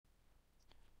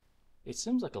It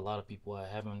seems like a lot of people are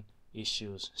having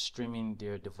issues streaming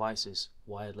their devices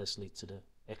wirelessly to the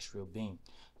Xreal Beam.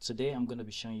 Today I'm going to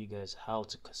be showing you guys how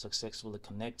to successfully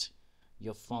connect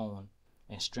your phone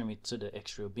and stream it to the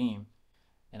Xreal Beam.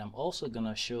 And I'm also going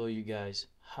to show you guys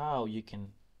how you can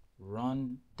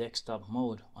run desktop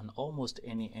mode on almost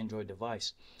any Android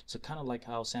device. So kind of like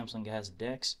how Samsung has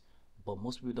DeX, but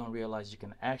most people don't realize you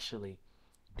can actually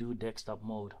do desktop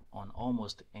mode on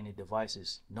almost any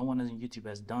devices. No one on YouTube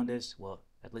has done this, well,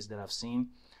 at least that I've seen.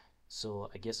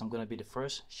 So I guess I'm gonna be the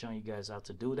first showing you guys how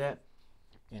to do that.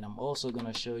 And I'm also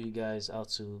gonna show you guys how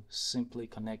to simply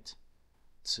connect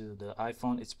to the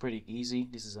iPhone. It's pretty easy.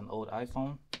 This is an old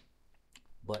iPhone,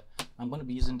 but I'm gonna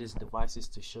be using these devices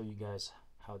to show you guys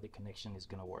how the connection is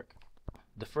gonna work.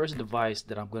 The first device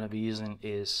that I'm gonna be using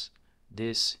is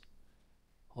this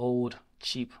old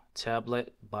cheap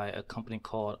tablet by a company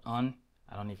called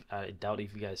I doubt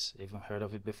if you guys even heard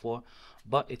of it before,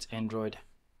 but it's Android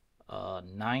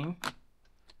 9.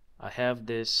 I have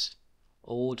this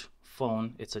old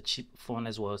phone. It's a cheap phone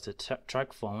as well. It's a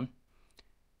track phone.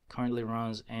 Currently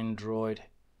runs Android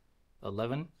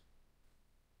 11.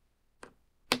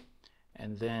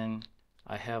 And then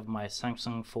I have my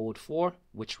Samsung Fold 4,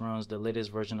 which runs the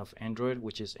latest version of Android,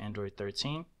 which is Android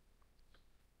 13.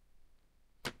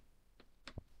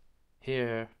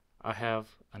 Here I have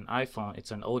an iPhone.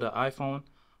 It's an older iPhone,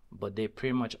 but they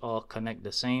pretty much all connect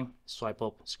the same. Swipe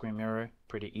up, screen mirror,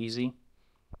 pretty easy.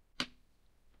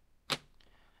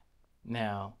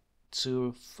 Now,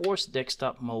 to force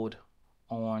desktop mode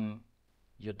on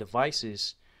your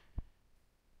devices,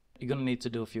 you're gonna need to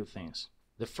do a few things.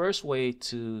 The first way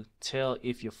to tell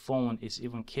if your phone is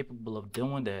even capable of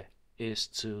doing that is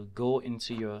to go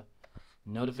into your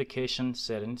notification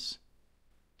settings.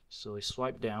 So you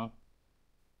swipe down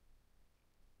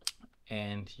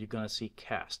and you're gonna see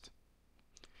cast.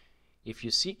 If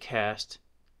you see cast,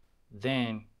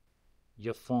 then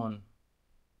your phone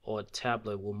or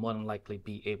tablet will more than likely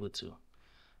be able to.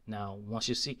 Now once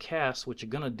you see cast, what you're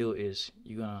gonna do is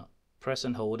you're gonna press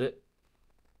and hold it,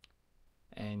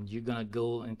 and you're gonna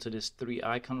go into this 3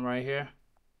 icon right here,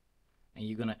 and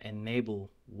you're gonna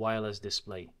enable wireless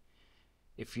display.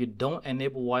 If you don't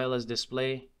enable wireless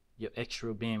display, your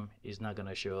Xreal Beam is not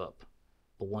gonna show up.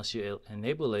 But once you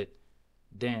enable it,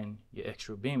 then your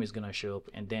Xreal Beam is gonna show up,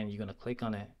 and then you're gonna click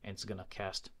on it and it's gonna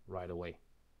cast right away.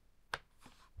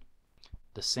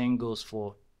 The same goes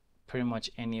for pretty much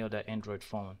any other Android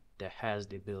phone that has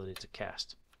the ability to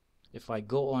cast. If I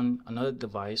go on another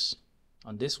device,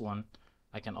 on this one,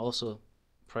 I can also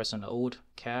press on old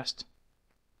cast.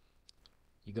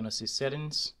 You're gonna see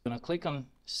settings. You're gonna click on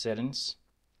settings,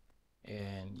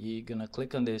 and you're gonna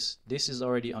click on this. This is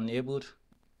already enabled.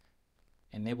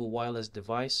 Enable wireless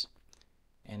device.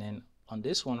 And then on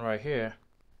this one right here,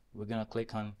 we're gonna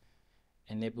click on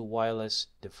enable wireless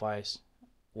device,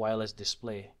 wireless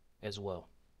display as well.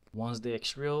 Once the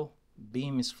Xreal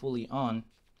Beam is fully on,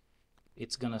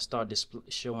 it's gonna start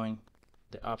showing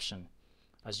the option.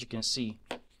 As you can see,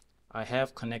 I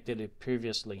have connected it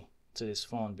previously to this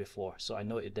phone before, so I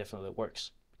know it definitely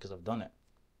works because I've done it.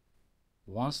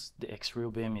 Once the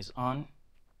Xreal Beam is on,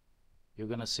 you're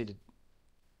gonna see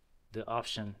the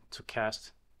option to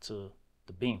cast to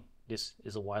the beam. This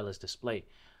is a wireless display.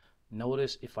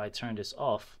 Notice if I turn this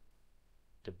off,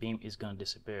 the beam is going to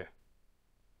disappear.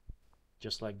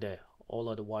 Just like that, all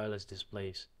of the wireless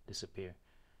displays disappear.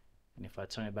 And if I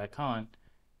turn it back on,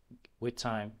 with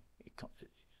time, it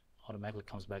automatically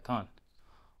comes back on.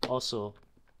 Also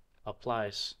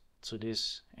applies to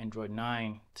this Android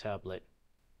 9 tablet.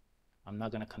 I'm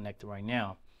not going to connect it right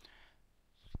now.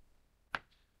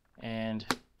 And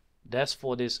that's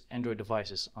for this Android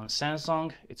devices. On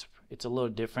Samsung, it's a little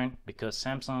different because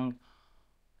Samsung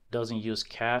doesn't use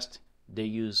cast. They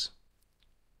use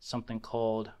something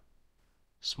called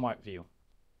Smart View.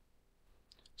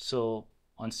 So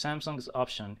on Samsung's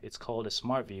option, it's called a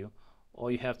Smart View.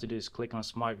 All you have to do is click on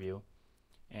Smart View,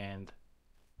 and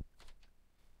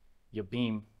your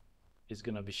beam is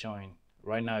gonna be showing.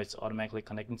 Right now it's automatically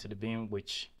connecting to the beam,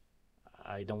 which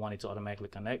I don't want it to automatically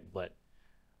connect, but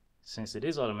since it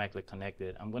is automatically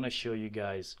connected, I'm going to show you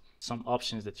guys some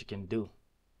options that you can do.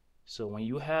 So when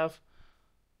you have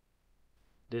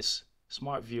this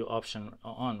Smart View option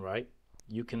on, right,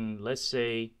 you can, let's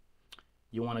say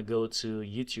you want to go to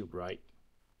YouTube, right?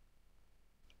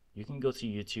 You can go to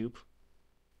YouTube,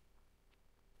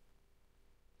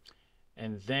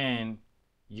 and then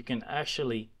you can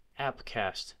actually app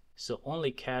cast. So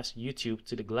only cast YouTube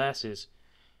to the glasses,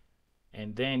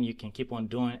 and then you can keep on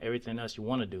doing everything else you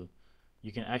want to do.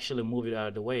 You can actually move it out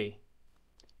of the way,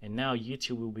 and now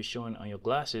YouTube will be showing on your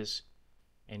glasses,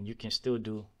 and you can still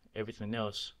do everything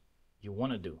else you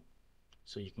want to do.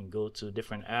 So you can go to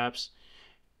different apps,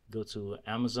 go to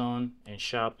Amazon and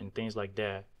shop and things like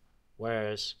that,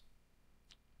 whereas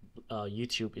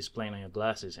YouTube is playing on your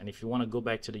glasses. And if you want to go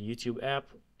back to the YouTube app,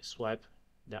 swipe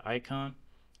the icon.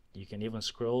 You can even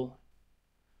scroll,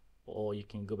 or you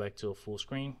can go back to a full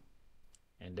screen,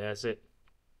 and that's it.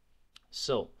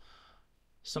 So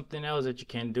something else that you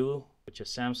can do with your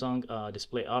Samsung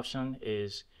display option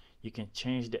is you can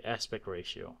change the aspect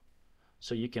ratio.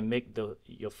 So you can make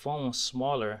your phone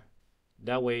smaller.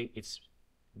 That way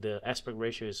the aspect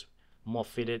ratio is more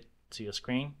fitted to your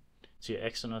screen, to your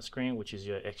external screen, which is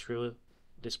your Xreal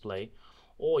display.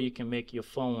 Or you can make your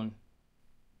phone,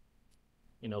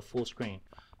 full screen.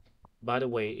 By the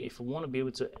way, if you want to be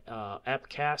able to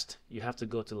appcast, you have to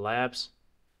go to Labs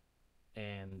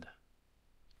and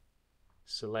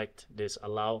select this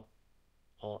allow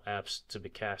all apps to be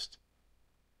cast.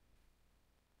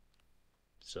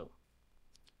 So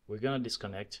we're gonna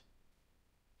disconnect,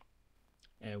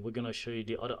 and we're gonna show you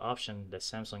the other option that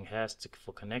Samsung has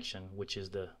for connection, which is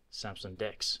the Samsung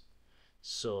DeX.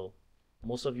 So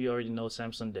most of you already know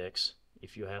Samsung DeX,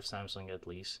 if you have Samsung at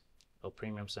least, a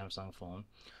premium Samsung phone.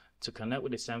 To connect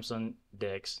with the Samsung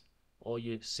DeX, all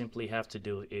you simply have to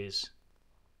do is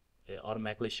it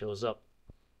automatically shows up,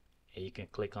 and you can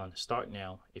click on Start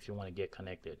Now if you want to get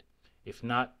connected. If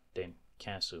not, then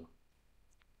cancel.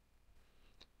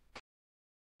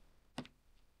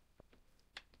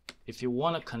 If you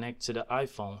want to connect to the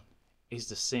iPhone, it's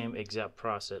the same exact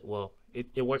process. Well,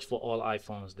 it works for all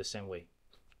iPhones the same way.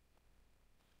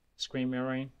 Screen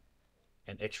mirroring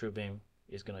and Xreal beam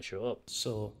is going to show up.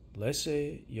 So let's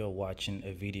say you're watching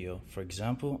a video. For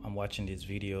example, I'm watching this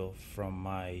video from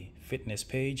my fitness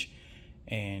page,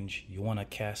 and you want to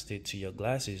cast it to your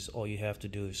glasses. All you have to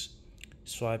do is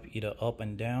swipe either up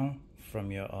and down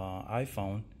from your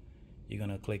iPhone. You're going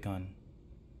to click on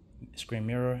screen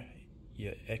mirror.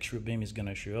 Your Xreal beam is going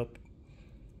to show up.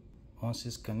 Once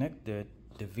it's connected,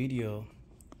 the video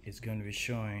is going to be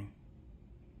showing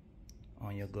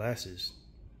on your glasses.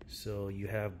 So you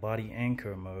have body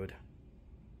anchor mode,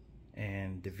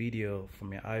 and the video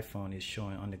from your iPhone is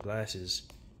showing on the glasses,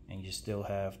 and you still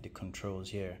have the controls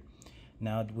here.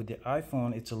 Now with the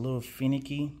iPhone, it's a little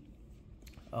finicky.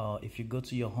 If you go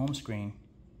to your home screen,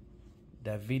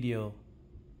 that video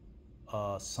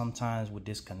sometimes would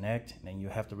disconnect, and then you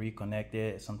have to reconnect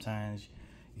it. Sometimes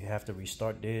you have to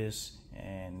restart this,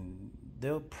 and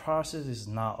the process is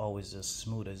not always as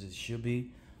smooth as it should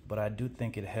be. But I do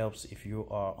think it helps if you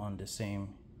are on the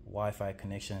same Wi-Fi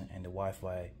connection and the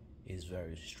Wi-Fi is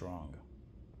very strong.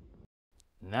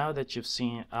 Now that you've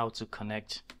seen how to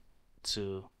connect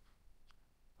to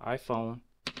iPhone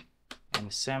and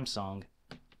Samsung,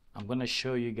 I'm going to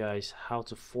show you guys how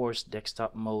to force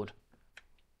desktop mode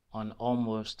on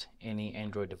almost any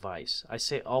Android device. I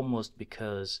say almost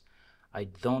because I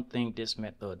don't think this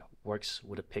method works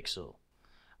with a Pixel.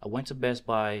 I went to Best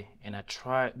Buy and I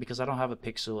tried, because I don't have a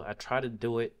Pixel, I tried to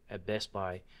do it at Best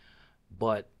Buy,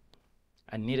 but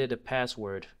I needed a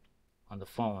password on the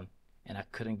phone and I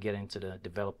couldn't get into the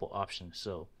developer option.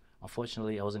 So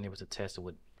unfortunately, I wasn't able to test it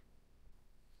with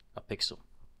a Pixel.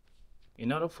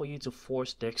 In order for you to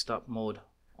force desktop mode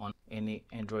on any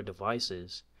Android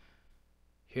devices,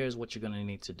 here's what you're going to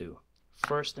need to do.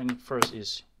 First thing first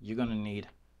is you're going to need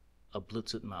a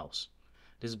Bluetooth mouse.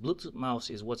 This Bluetooth mouse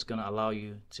is what's going to allow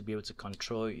you to be able to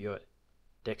control your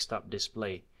desktop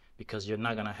display, because you're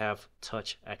not going to have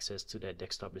touch access to that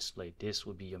desktop display. This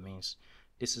will be your means.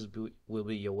 Will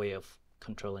be your way of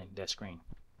controlling that screen.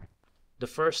 The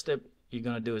first step you're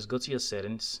going to do is go to your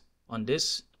settings. On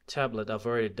this tablet, I've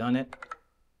already done it,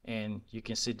 and you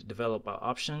can see the developer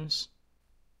options,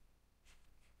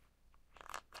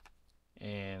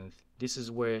 and this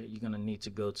is where you're going to need to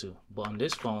go to. But on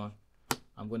this phone,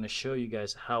 I'm going to show you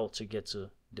guys how to get to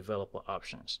developer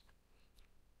options.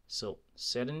 So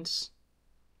settings,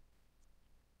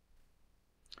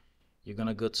 you're going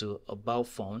to go to about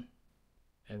phone,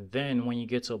 and then when you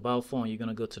get to about phone, you're going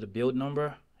to go to the build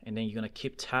number, and then you're going to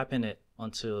keep tapping it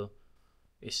until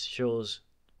it shows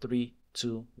 3,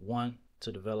 2, 1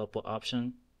 to developer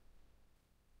option.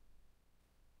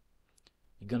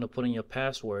 You're going to put in your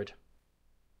password.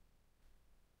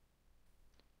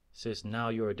 It says now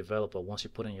you're a developer once you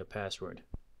put in your password.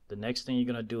 The next thing you're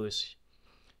going to do is,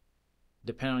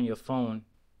 depending on your phone,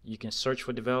 you can search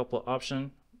for developer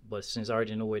option, but since I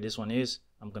already know where this one is,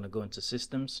 I'm going to go into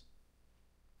systems.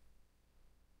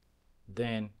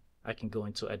 Then I can go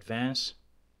into advanced,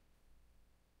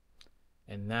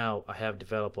 and now I have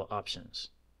developer options.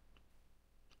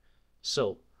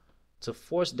 So to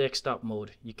force desktop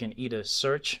mode, you can either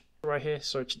search right here,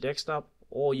 search desktop,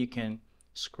 or you can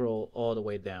scroll all the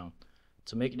way down.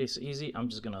 To make this easy, I'm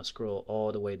just gonna scroll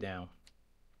all the way down.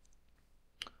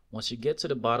 Once you get to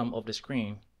the bottom of the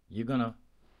screen, you're gonna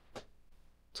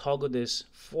toggle this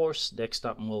force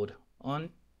desktop mode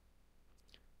on,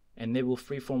 enable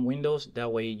freeform windows,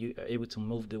 that way you are able to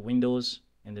move the windows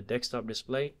in the desktop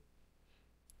display.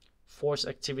 Force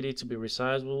activity to be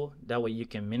resizable, that way you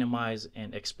can minimize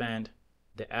and expand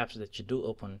the apps that you do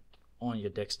open on your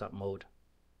desktop mode.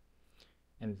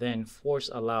 And then force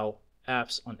allow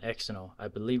apps on external. I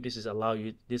believe this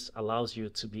allows you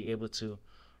to be able to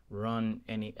run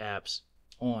any apps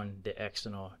on the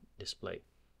external display.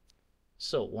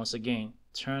 So once again,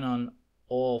 turn on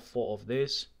all 4 of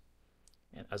this,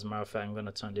 and as a matter of fact, I'm going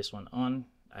to turn this one on.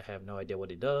 I have no idea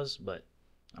what it does, but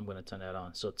I'm going to turn that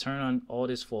on. So turn on all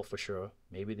this 4 for sure,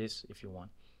 maybe this if you want.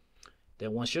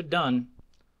 Then once you're done,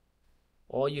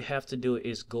 all you have to do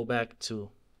is go back to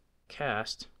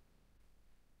cast,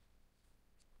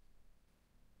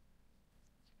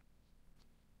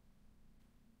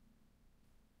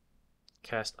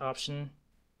 cast option.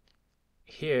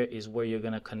 Here is where you're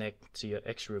going to connect to your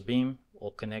Xreal beam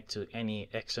or connect to any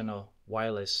external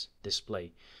wireless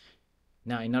display.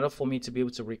 Now, in order for me to be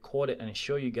able to record it and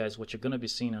show you guys what you're going to be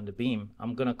seeing on the beam,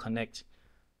 I'm going to connect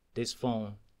this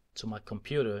phone to my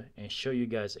computer and show you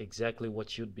guys exactly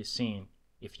what you'd be seeing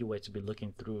if you were to be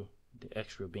looking through the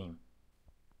Xreal beam.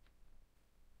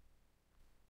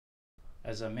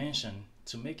 As I mentioned,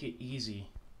 to make it easy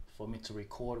for me to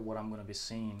record what I'm going to be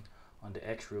seeing on the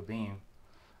Xreal beam,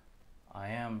 I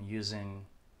am using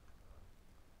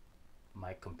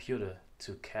my computer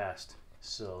to cast.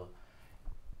 So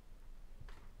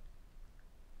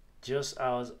just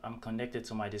as I'm connected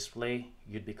to my display,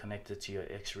 you'd be connected to your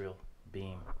Xreal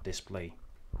beam display.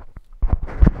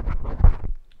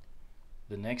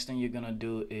 The next thing you're gonna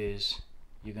do is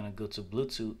you're gonna go to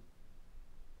Bluetooth,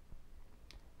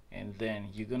 and then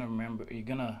you're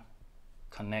gonna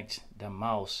connect the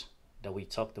mouse that we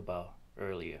talked about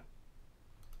earlier.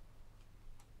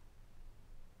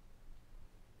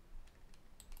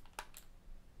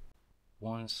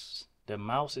 Once the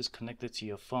mouse is connected to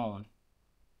your phone,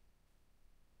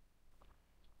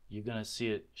 you're gonna see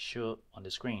it show up on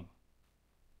the screen.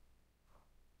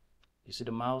 You see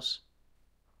the mouse?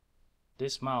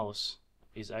 This mouse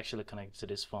is actually connected to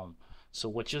this phone. So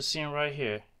what you're seeing right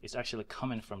here is actually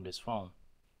coming from this phone.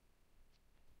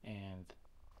 And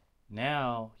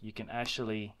now you can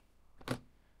actually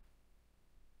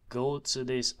go to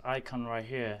this icon right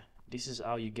here. This is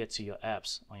how you get to your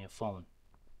apps on your phone.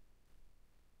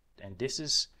 And this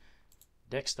is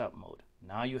desktop mode.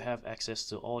 Now you have access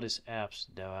to all these apps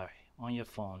that are on your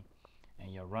phone,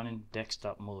 and you're running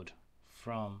desktop mode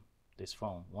from this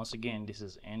phone. Once again, this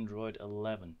is Android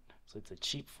 11, so it's a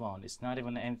cheap phone. It's not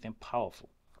even anything powerful.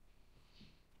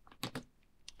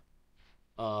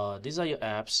 These are your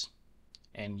apps,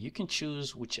 and you can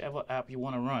choose whichever app you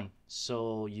want to run.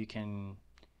 So you can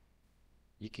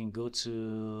go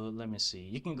to, let me see,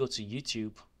 you can go to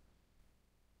YouTube,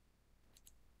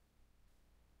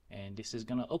 and this is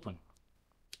gonna open.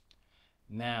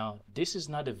 Now this is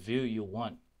not the view you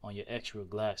want on your Xreal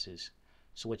glasses.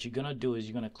 So what you're gonna do is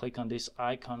you're gonna click on this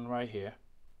icon right here,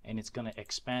 and it's gonna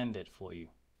expand it for you.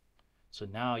 So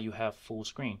now you have full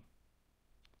screen.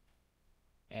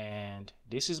 And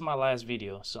this is my last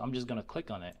video, so I'm just gonna click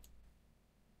on it.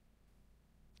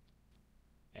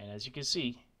 And as you can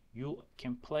see, you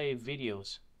can play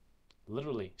videos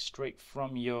literally straight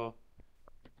from your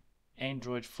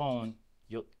Android phone.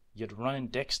 You're running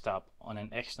desktop on an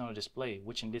external display,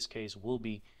 which in this case will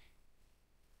be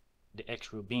the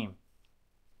Xreal beam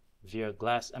via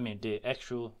the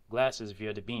Xreal glasses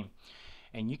via the beam.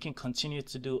 And you can continue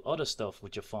to do other stuff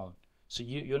with your phone. So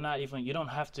you don't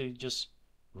have to just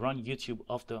run YouTube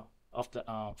off the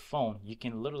phone. You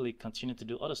can literally continue to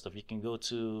do other stuff. You can go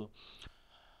to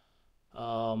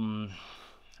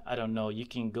I don't know, you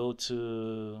can go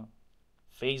to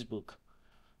Facebook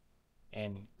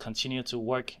and continue to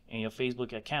work in your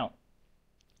Facebook account.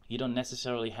 You don't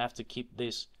necessarily have to keep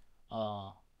this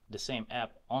the same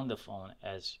app on the phone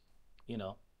as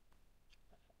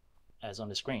as on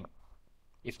the screen,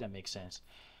 if that makes sense.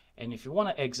 And if you want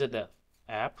to exit the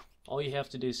app, all you have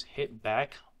to do is hit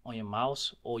back on your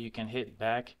mouse, or you can hit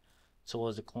back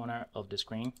towards the corner of the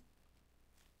screen,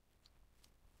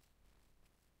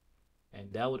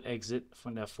 and that would exit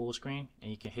from that full screen.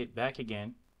 And you can hit back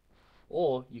again,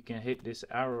 or you can hit this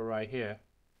arrow right here,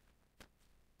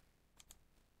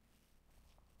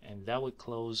 and that would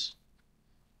close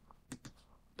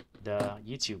the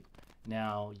YouTube.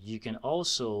 Now you can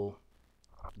also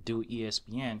do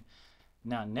ESPN.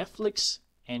 Now Netflix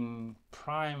and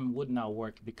Prime would not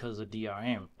work because of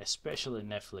DRM, especially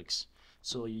Netflix.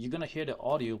 So you're gonna hear the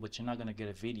audio, but you're not gonna get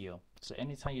a video. So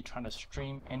anytime you're trying to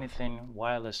stream anything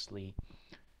wirelessly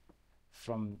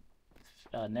from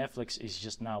Netflix, is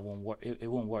just not won't work.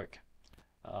 It won't work.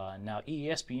 Now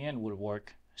ESPN would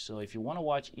work. So if you want to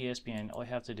watch ESPN, all you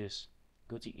have to do is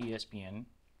go to ESPN.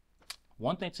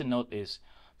 One thing to note is,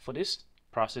 for this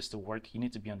process to work, you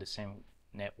need to be on the same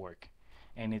network,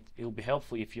 and it will be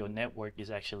helpful if your network is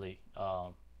actually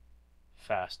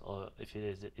fast, or if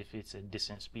it's a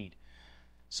decent speed.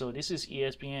 So this is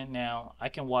ESPN. Now I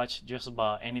can watch just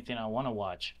about anything I want to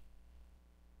watch.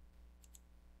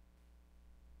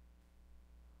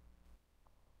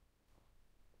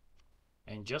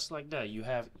 And just like that, you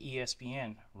have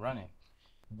ESPN running.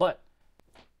 But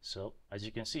so as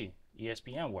you can see,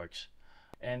 ESPN works,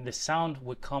 and the sound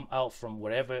would come out from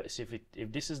whatever. So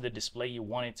if this is the display you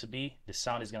want it to be, the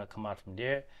sound is gonna come out from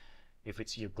there. If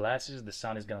it's your glasses, the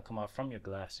sound is gonna come out from your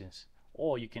glasses,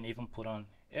 or you can even put on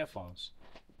earphones.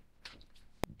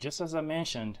 Just as I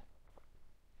mentioned,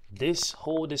 this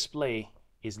whole display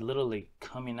is literally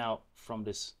coming out from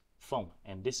this phone,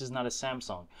 and this is not a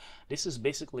Samsung. This is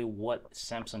basically what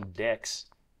Samsung DeX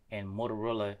and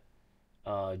Motorola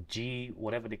G,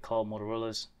 whatever they call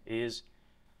Motorola's, is,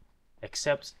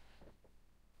 except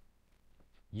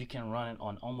you can run it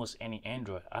on almost any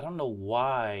Android. I don't know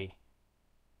why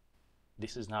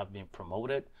this is not being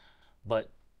promoted,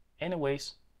 but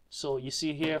anyways, so you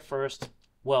see here first,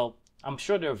 well, I'm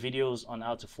sure there are videos on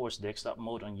how to force desktop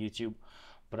mode on YouTube,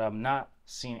 but I'm not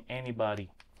seeing anybody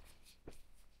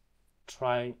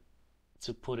try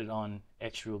to put it on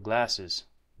Xreal glasses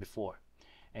before.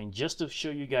 And just to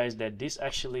show you guys that this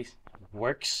actually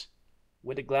works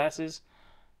with the glasses,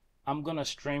 I'm gonna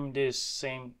stream this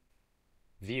same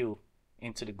view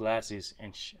into the glasses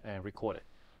and record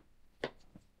it.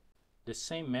 The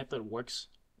same method works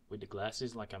with the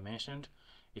glasses, like I mentioned.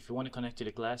 If you want to connect to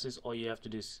the glasses, all you have to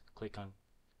do is click on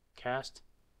cast,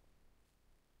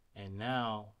 and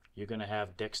now you're gonna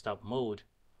have desktop mode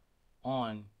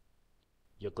on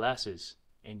your glasses,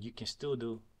 and you can still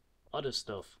do other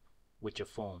stuff with your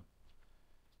phone.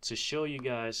 To show you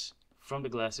guys from the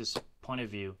glasses point of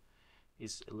view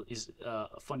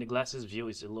from the glasses view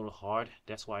is a little hard.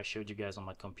 That's why I showed you guys on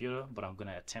my computer, but I'm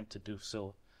gonna attempt to do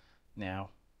so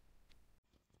now.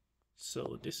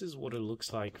 So this is what it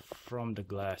looks like from the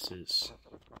glasses.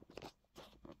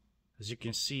 As you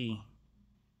can see,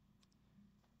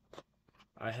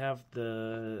 I have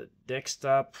the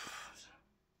desktop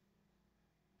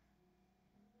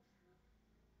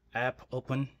app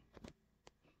open,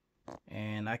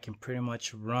 and I can pretty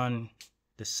much run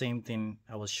the same thing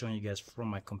I was showing you guys from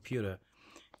my computer,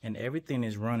 and everything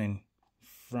is running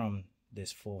from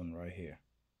this phone right here.